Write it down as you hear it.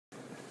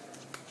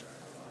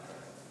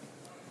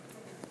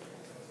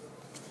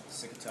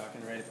Sick of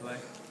talking, ready to play?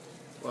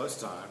 Well,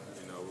 it's time.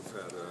 You know, we've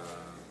had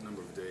a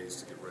number of days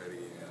to get ready,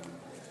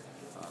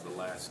 and the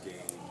last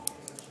game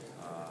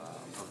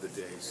of the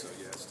day, so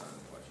yeah, it's time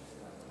to play.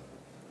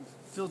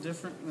 Feel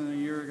different than a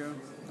year ago?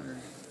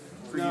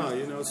 No,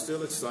 you know,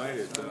 still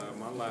excited.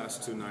 My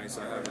last 2 nights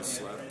I haven't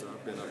slept.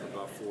 I've been up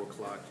about 4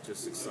 o'clock,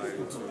 just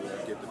excited to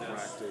get to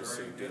practice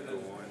and get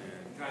going.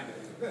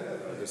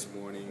 And this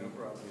morning, you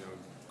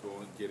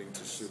know, getting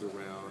to shoot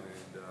around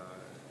and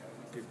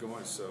get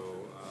going. So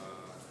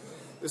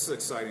this is an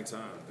exciting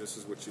time. This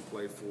is what you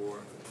play for.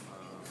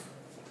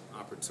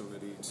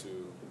 Opportunity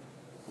to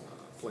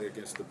play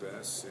against the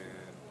best and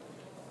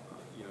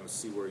you know,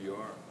 see where you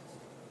are.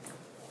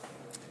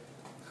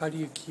 How do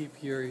you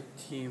keep your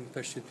team,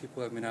 especially the people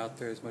who have been out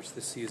there as much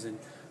this season,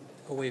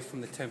 away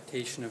from the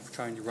temptation of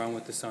trying to run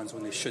with the Suns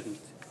when they shouldn't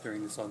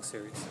during this long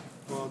series?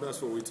 Well,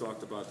 that's what we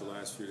talked about the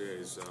last few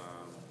days.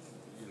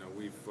 You know,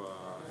 we've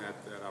had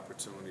that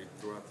opportunity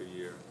throughout the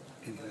year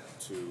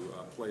to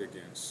play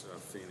against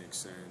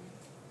Phoenix and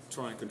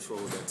try and control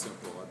that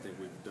tempo. I think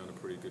we've done a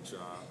pretty good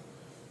job.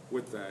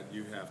 With that,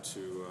 you have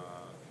to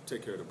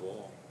take care of the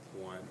ball,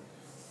 one,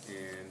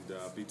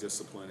 and be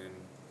disciplined in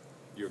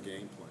your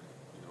game plan,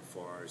 you know, as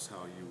far as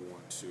how you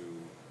want to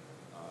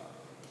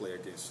play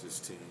against this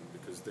team,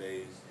 because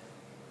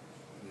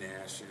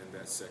Nash and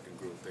that second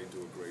group, they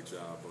do a great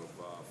job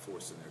of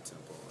forcing their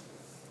tempo.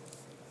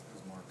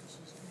 How's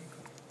Marcus's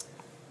ankle?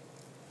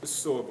 It's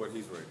sore, but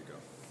he's ready to go.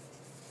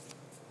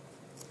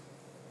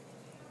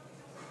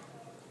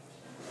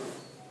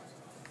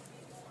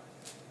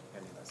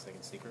 Any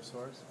last-second secret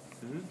source?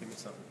 Give me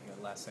something. You got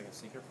a last-second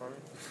secret for me?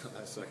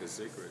 Last-second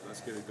secret.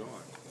 Let's get it going.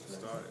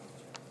 Start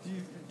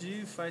it. Do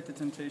you fight the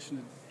temptation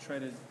to try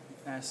to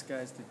ask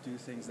guys to do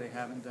things they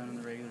haven't done in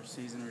the regular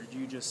season, or do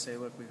you just say,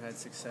 look, we've had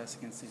success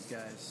against these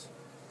guys,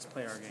 let's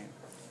play our game?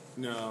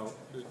 No,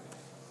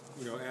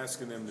 you know,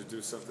 asking them to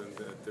do something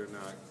that they're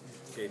not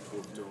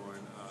capable of doing.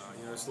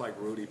 You know, it's like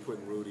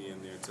putting Rudy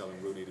in there and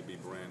telling Rudy to be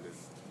Brandon.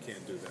 You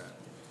can't do that.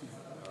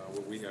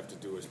 What we have to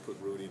do is put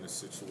Rudy in a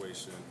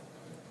situation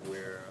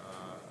where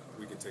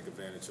we can take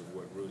advantage of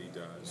what Rudy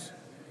does.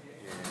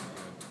 And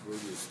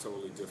Rudy is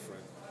totally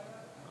different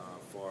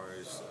as far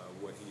as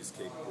what he's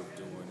capable of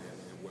doing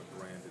and what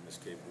Brandon is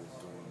capable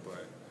of doing.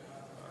 But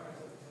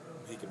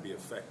he can be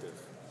effective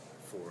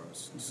for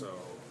us. So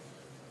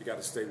you got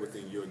to stay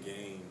within your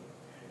game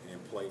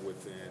and play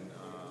within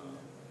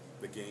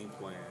the game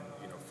plan,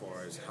 you know, as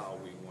far as how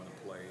we want to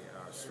play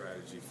our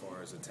strategy, as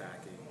far as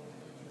attacking,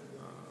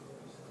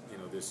 you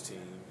know, this team,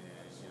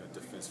 and, you know,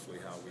 defensively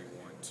how we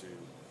want to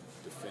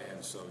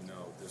defend. So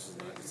no, this is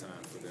not the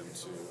time for them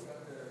to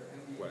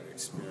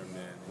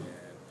experiment and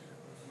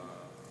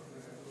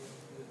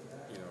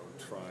you know,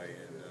 try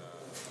and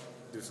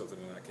do something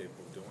they're not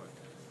capable of doing.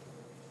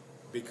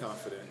 Be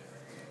confident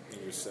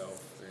in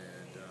yourself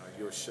and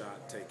your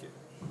shot, take it.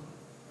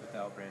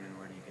 Without Brandon,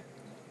 where do you get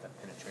that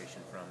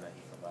penetration from that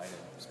he provided,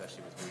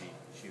 especially with Rudy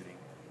shooting?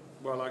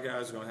 Well, our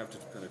guys are going to have to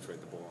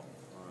penetrate the ball,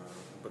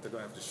 but they're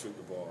going to have to shoot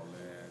the ball.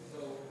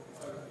 And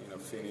you know,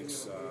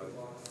 Phoenix,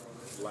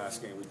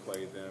 last game we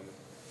played them,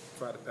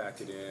 tried to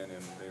pack it in,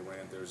 and they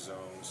ran their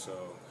zone.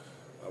 So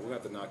we're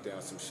going to have to knock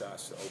down some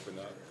shots to open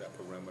up that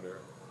perimeter.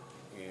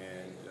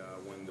 And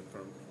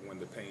when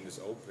the paint is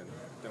open,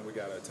 then we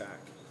got to attack.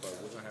 But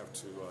we're going to have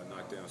to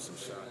knock down some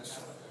shots,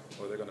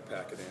 or they're going to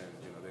pack it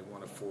in. You know, they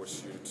want to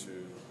force you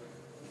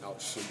to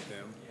outshoot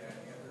them.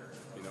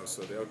 You know,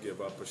 so they'll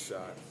give up a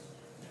shot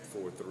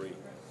for a 3. And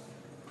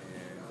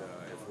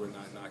if we're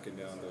not knocking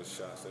down those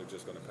shots, they're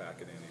just going to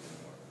pack it in even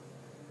more.